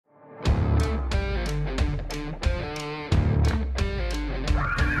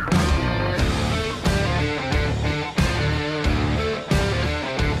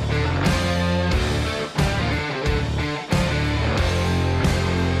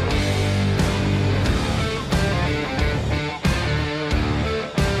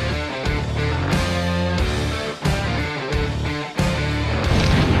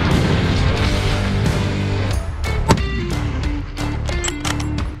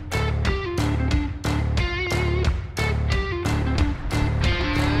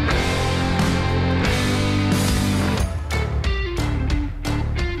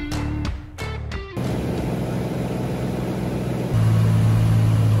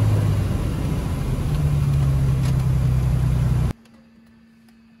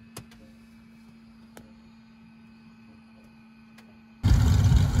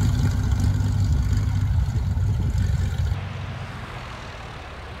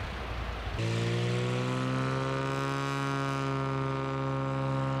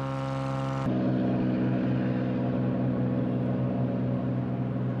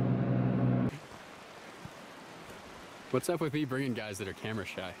What's up with me bringing guys that are camera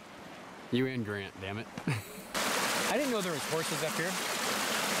shy? You and Grant, damn it. I didn't know there was horses up here.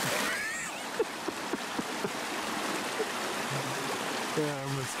 Yeah,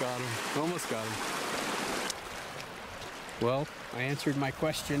 almost got him. Almost got him. Well, I answered my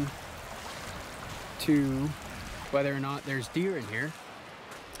question to whether or not there's deer in here.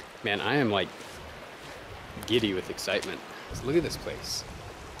 Man, I am like giddy with excitement. So look at this place.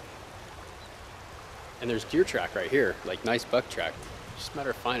 And there's deer track right here, like nice buck track. Just a matter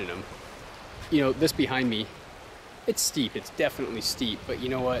of finding them. You know, this behind me, it's steep. It's definitely steep, but you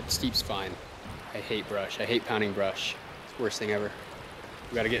know what? Steep's fine. I hate brush. I hate pounding brush. It's the worst thing ever.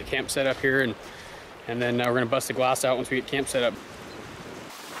 We got to get camp set up here, and then we're gonna bust the glass out once we get camp set up.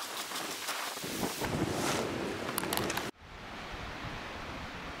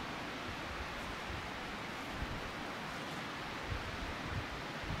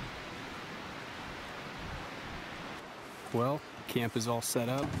 Well, camp is all set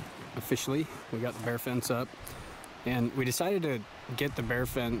up officially. We got the bear fence up, and we decided to get the bear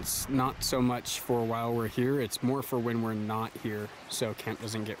fence not so much for while we're here, it's more for when we're not here, so camp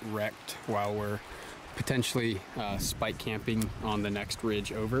doesn't get wrecked while we're potentially spike camping on the next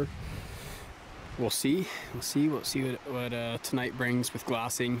ridge over. We'll see what tonight brings with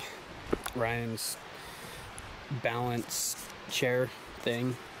glassing. Ryan's balance chair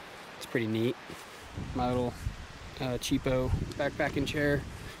thing, it's pretty neat. My little cheapo backpacking chair,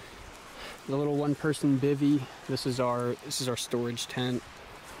 the little one-person bivvy. This is our storage tent.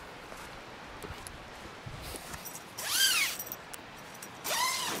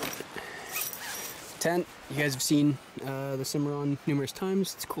 Tent, you guys have seen the Cimarron numerous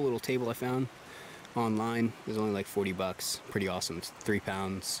times. It's a cool little table I found online. It was only like 40 bucks. Pretty awesome. It's 3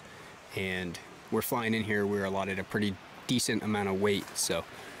 pounds, and we're flying in here. We're allotted a pretty decent amount of weight, so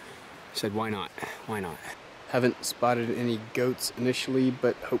I said, why not? Why not? Haven't spotted any goats initially,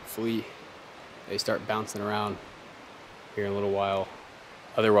 but hopefully they start bouncing around here in a little while.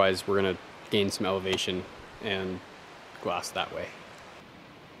 Otherwise, we're gonna gain some elevation and glass that way.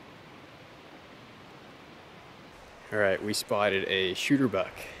 All right, we spotted a shooter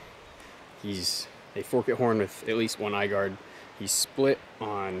buck. He's a forked horn with at least one eye guard. He's split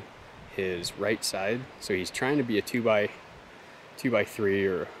on his right side, so he's trying to be a 2x3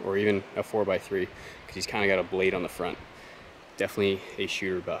 or even a 4x3, because he's kind of got a blade on the front. Definitely a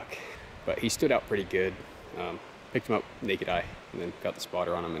shooter buck, but he stood out pretty good. Picked him up naked eye and then got the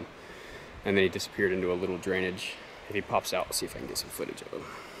spotter on him, and then he disappeared into a little drainage. If he pops out, we'll see if I can get some footage of him.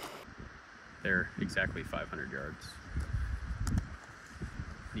 They're exactly 500 yards.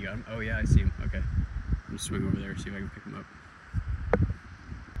 You got him? Oh yeah, I see him. Okay. I'm gonna swing over there, see if I can pick him up.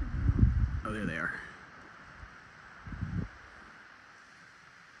 Oh, there they are.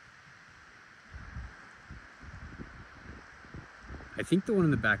 I think the one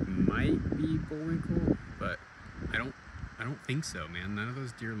in the back might be bullwinkle, but I don't think so, man. None of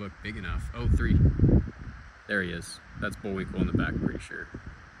those deer look big enough. Oh, 3. There he is. That's bullwinkle in the back, pretty sure.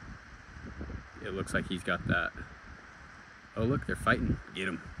 It looks like he's got that. Oh, look, they're fighting. Get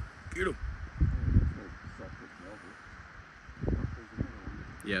him. Get him.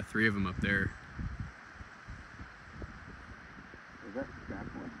 Yeah, 3 of them up there.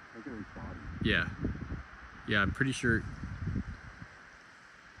 Yeah. Yeah, I'm pretty sure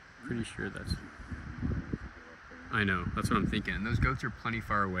that's... I know, that's what I'm thinking. And those goats are plenty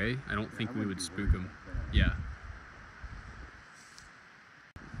far away. I don't think we would spook them. Yeah.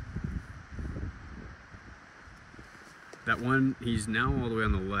 That one, he's now all the way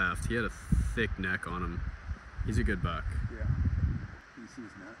on the left. He had a thick neck on him. He's a good buck. Yeah. He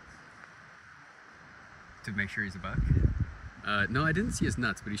sees nuts. To make sure he's a buck? No, I didn't see his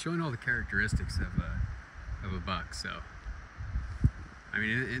nuts, but he's showing all the characteristics of a buck, so. I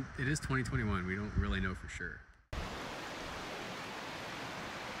mean, it is 2021. We don't really know for sure.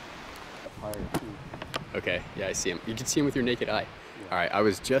 Okay, yeah, I see him. You can see him with your naked eye. Yeah. All right, I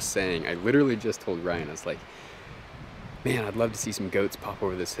was just saying, I literally just told Ryan, I was like, man, I'd love to see some goats pop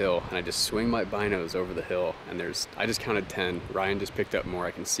over this hill. And I just swing my binos over the hill, and I just counted 10. Ryan just picked up more.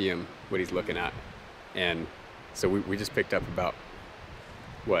 I can see him, what he's looking at. And so we just picked up about,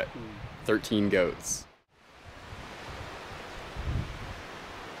 what, 13 goats.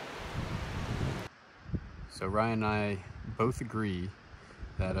 So Ryan and I both agree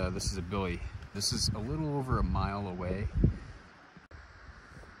that this is a billy. This is a little over a mile away.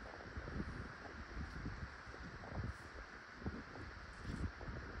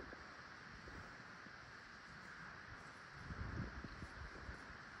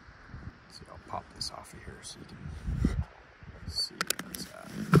 See, I'll pop this off of here so you can see what's at.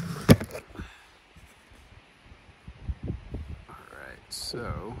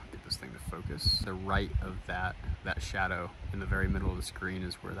 So, get this thing to focus. The right of that shadow in the very middle of the screen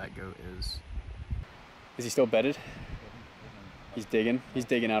is where that goat is. Is he still bedded? He's digging? He's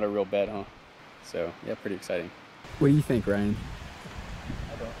digging out a real bed, huh? So, yeah, pretty exciting. What do you think, Ryan?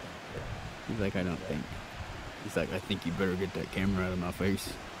 I don't think so. He's like, I don't think. He's like, I think you better get that camera out of my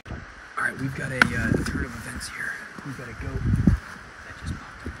face. All right, we've got a turn of events here. We've got a goat that just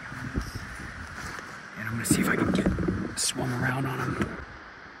popped up behind us. And I'm gonna see if I can get swung around on him.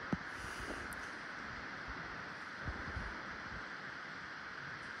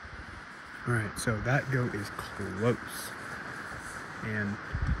 All right, so that goat is close. And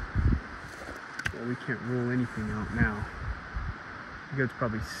well, we can't rule anything out now. The goat's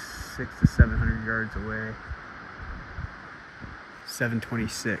probably 600 to 700 yards away.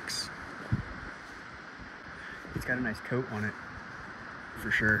 726. It's got a nice coat on it, for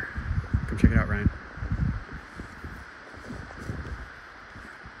sure. Come check it out, Ryan.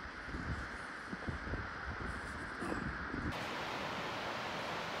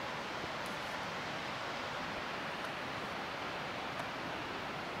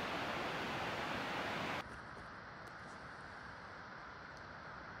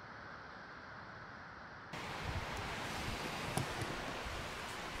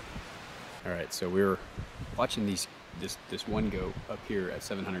 All right, so we were watching this one goat up here at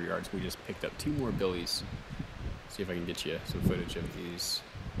 700 yards. We just picked up 2 more billies. See if I can get you some footage of these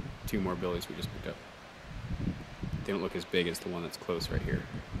 2 more billies we just picked up. They don't look as big as the one that's close right here.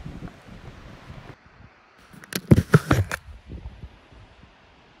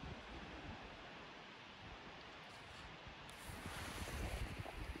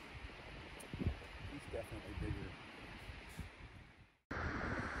 He's definitely bigger.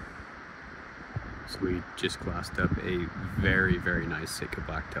 So we just glassed up a very, very nice Sitka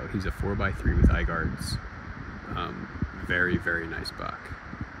Blacktail. He's a 4x3 with eye guards. Very, very nice buck.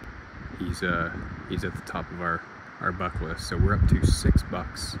 He's at the top of our buck list. So we're up to 6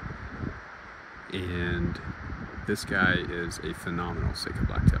 bucks. And this guy is a phenomenal Sitka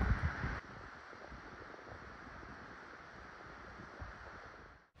Blacktail.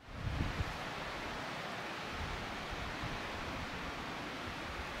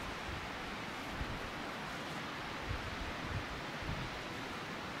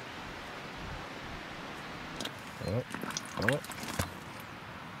 Oh,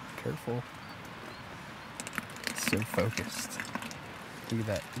 careful. It's so focused. Look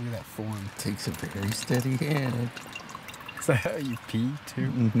at that form. Takes a very steady hand. Is that how you pee too?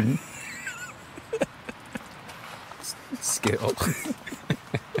 Mm-hmm. Skill.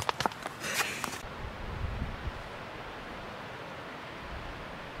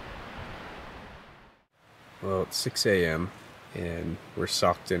 Well, it's 6 a.m. and we're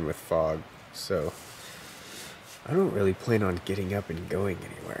socked in with fog, so I don't really plan on getting up and going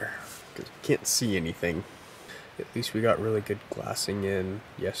anywhere because we can't see anything. At least we got really good glassing in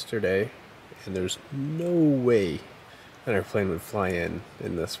yesterday, and there's no way that our plane would fly in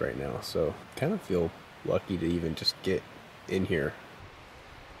this right now, so kind of feel lucky to even just get in here.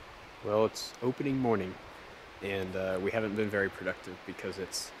 Well, it's opening morning, and we haven't been very productive because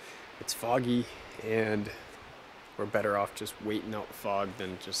it's foggy, and we're better off just waiting out the fog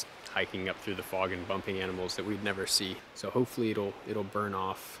than just hiking up through the fog and bumping animals that we'd never see. So hopefully it'll burn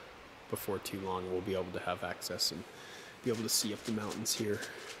off before too long, and we'll be able to have access and be able to see up the mountains here.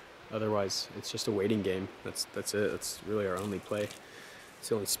 Otherwise, it's just a waiting game. That's it. That's really our only play. It's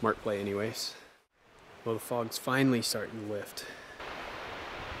the only smart play anyways. Well, the fog's finally starting to lift.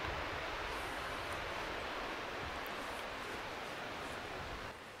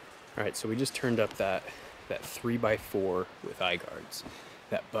 All right, so we just turned up that 3x4 with eye guards,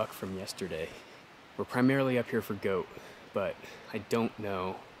 that buck from yesterday. We're primarily up here for goat, but I don't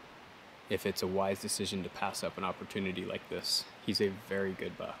know if it's a wise decision to pass up an opportunity like this. He's a very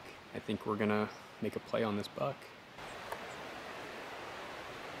good buck. I think we're gonna make a play on this buck.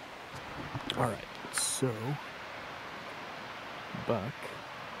 All right, so buck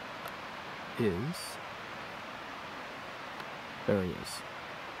is, there he is.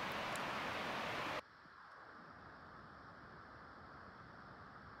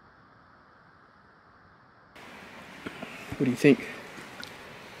 What do you think?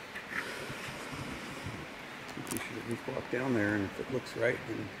 We should at least walk down there, and if it looks right,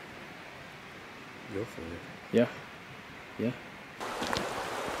 then go for it. Yeah. Yeah.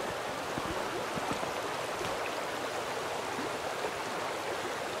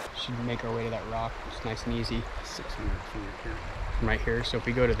 Should make our way to that rock. It's nice and easy. 600 feet here. From right here. So if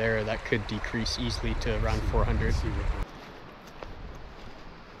we go to there, that could decrease easily to around 400. See what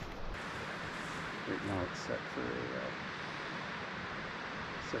right now it's set for a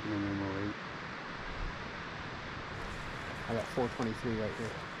setting my normal rate. I got 423 right here.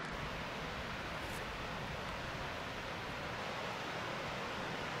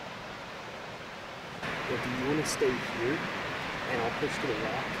 Well, do you want to stay here and I'll push to the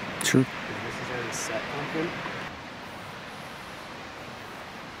rock? Sure. Because this is already set on him.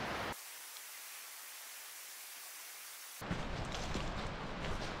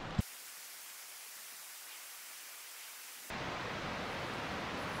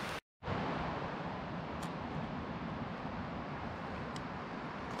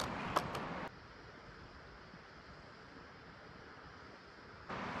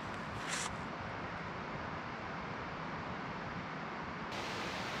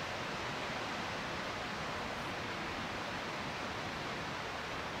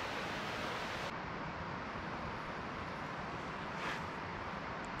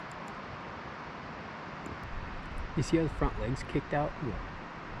 You see how the front legs kicked out? Yeah.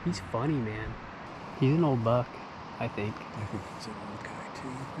 He's funny, man. He's an old buck, I think. I think he's an old guy too.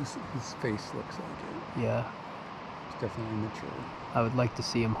 His face looks like it. Yeah. It's definitely mature. I would like to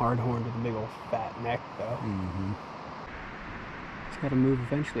see him hard-horned with a big old fat neck, though. Mm-hmm. He's got to move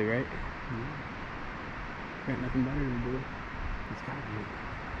eventually, right? Yeah. Got nothing better to do. He's got a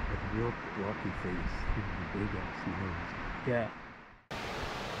real rocky face. He's a big ass nose. Yeah.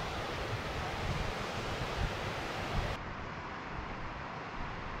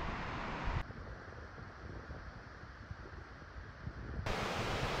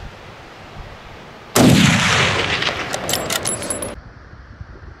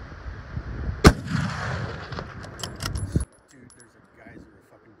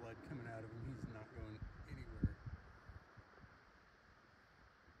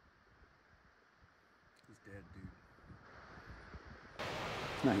 Dead, dude.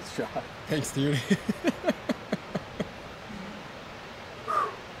 Nice shot. Thanks, dude.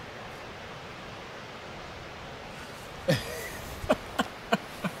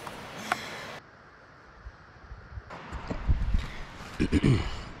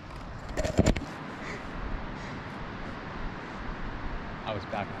 I was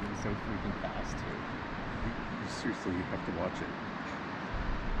back on him so freaking fast, too. Seriously, you have to watch it.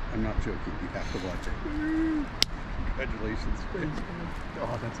 I'm not joking, you have to watch it. Congratulations, friends.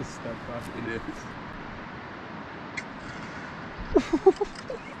 Oh, that's a stud buck. It is.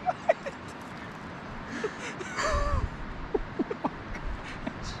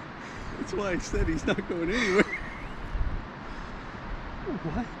 That's why I said he's not going anywhere.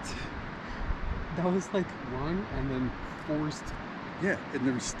 What? That was like one and then forced. Yeah, and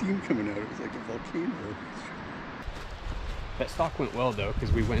there was steam coming out. It was like a volcano. That stalk went well though,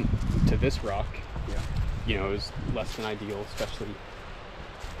 because we went to this rock. Yeah. You know, it was less than ideal, especially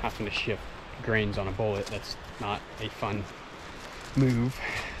having to shift grains on a bullet. That's not a fun move.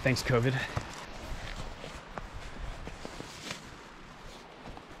 Thanks, COVID.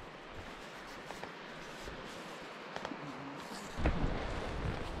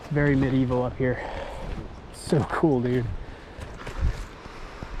 It's very medieval up here. So cool, dude.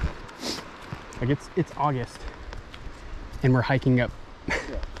 Like it's August and we're hiking up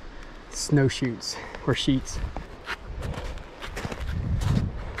snowshoes or sheets.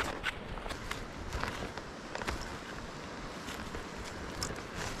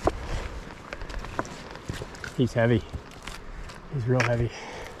 He's heavy. He's real heavy.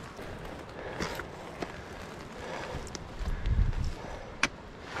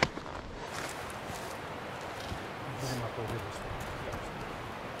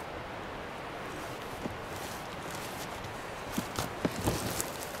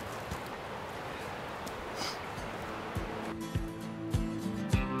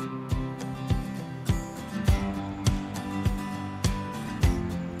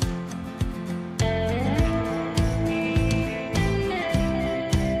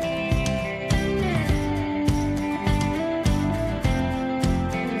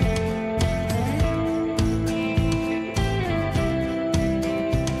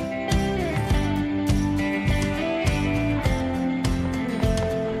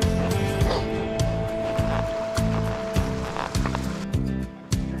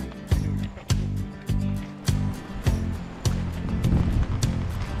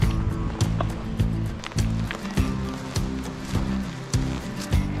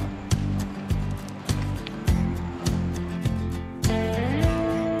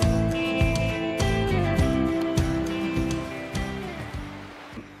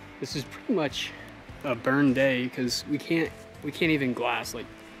 This is pretty much a burn day because we can't even glass. Like,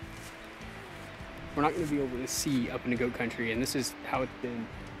 we're not going to be able to see up into goat country, and this is how it's been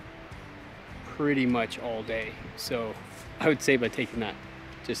pretty much all day. So I would say by taking that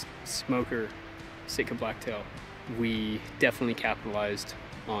just smoker Sitka Blacktail. We definitely capitalized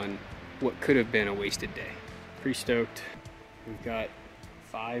on what could have been a wasted day. Pretty stoked. We've got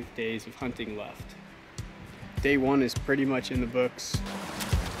 5 days of hunting left. Day 1 is pretty much in the books.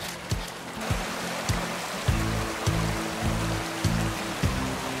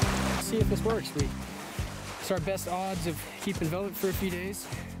 See if this works. It's our best odds of keeping velvet for a few days.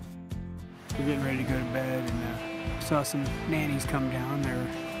 We're getting ready to go to bed, and saw some nannies come down.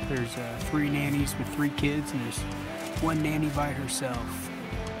 There's 3 nannies with 3 kids, and there's 1 nanny by herself.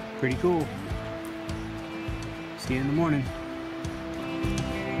 Pretty cool. See you in the morning.